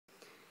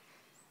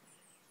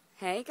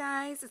Hey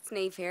guys, it's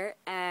Neve here.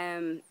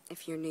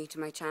 If you're new to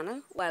my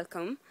channel,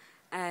 welcome.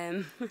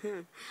 Um,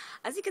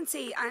 as you can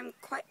see, I'm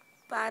quite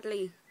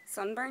badly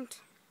sunburnt.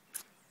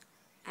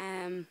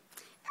 I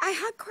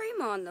had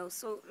cream on though,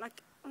 so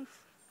like,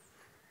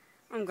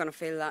 I'm gonna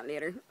feel that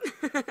later.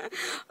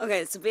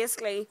 Okay, so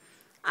basically,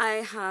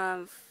 I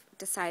have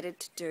decided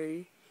to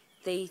do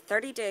the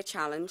 30-day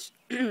challenge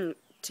to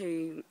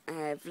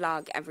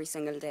vlog every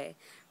single day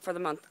for the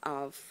month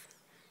of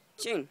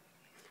June.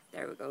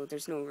 There we go,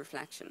 there's no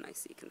reflection now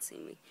so you can see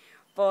me.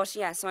 But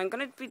yeah, so I'm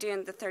going to be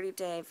doing the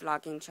 30-day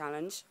vlogging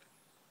challenge.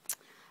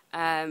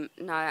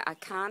 Now, I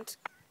can't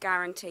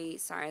guarantee,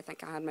 sorry, I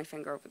think I had my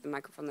finger over the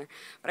microphone there,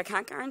 but I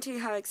can't guarantee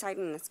how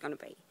exciting it's going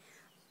to be.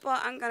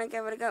 But I'm going to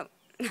give it a go.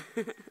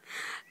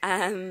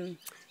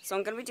 So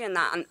I'm going to be doing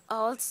that, and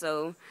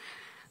also,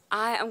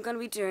 I am going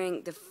to be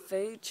doing the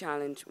food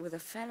challenge with a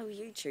fellow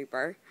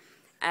YouTuber.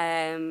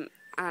 And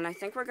I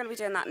think we're going to be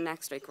doing that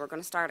next week. We're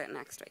going to start it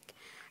next week.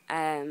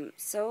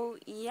 So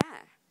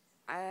yeah,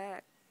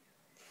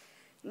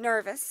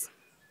 nervous,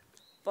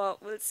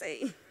 but we'll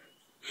see.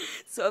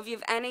 So if you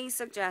have any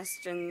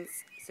suggestions,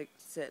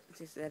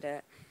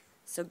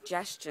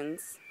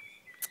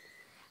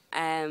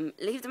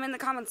 leave them in the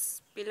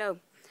comments below,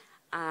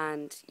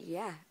 and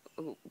yeah,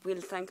 we'll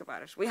think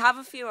about it. We have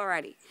a few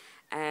already,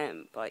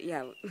 but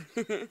yeah,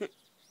 the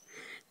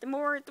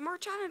more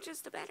challenges,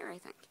 the better, I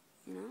think.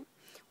 You know,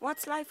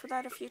 what's life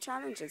without a few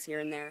challenges here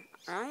and there,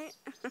 right?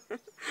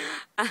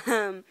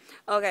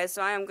 Okay,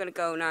 so I am going to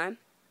go now,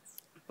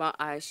 but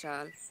I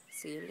shall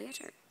see you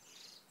later.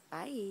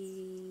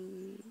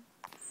 Bye.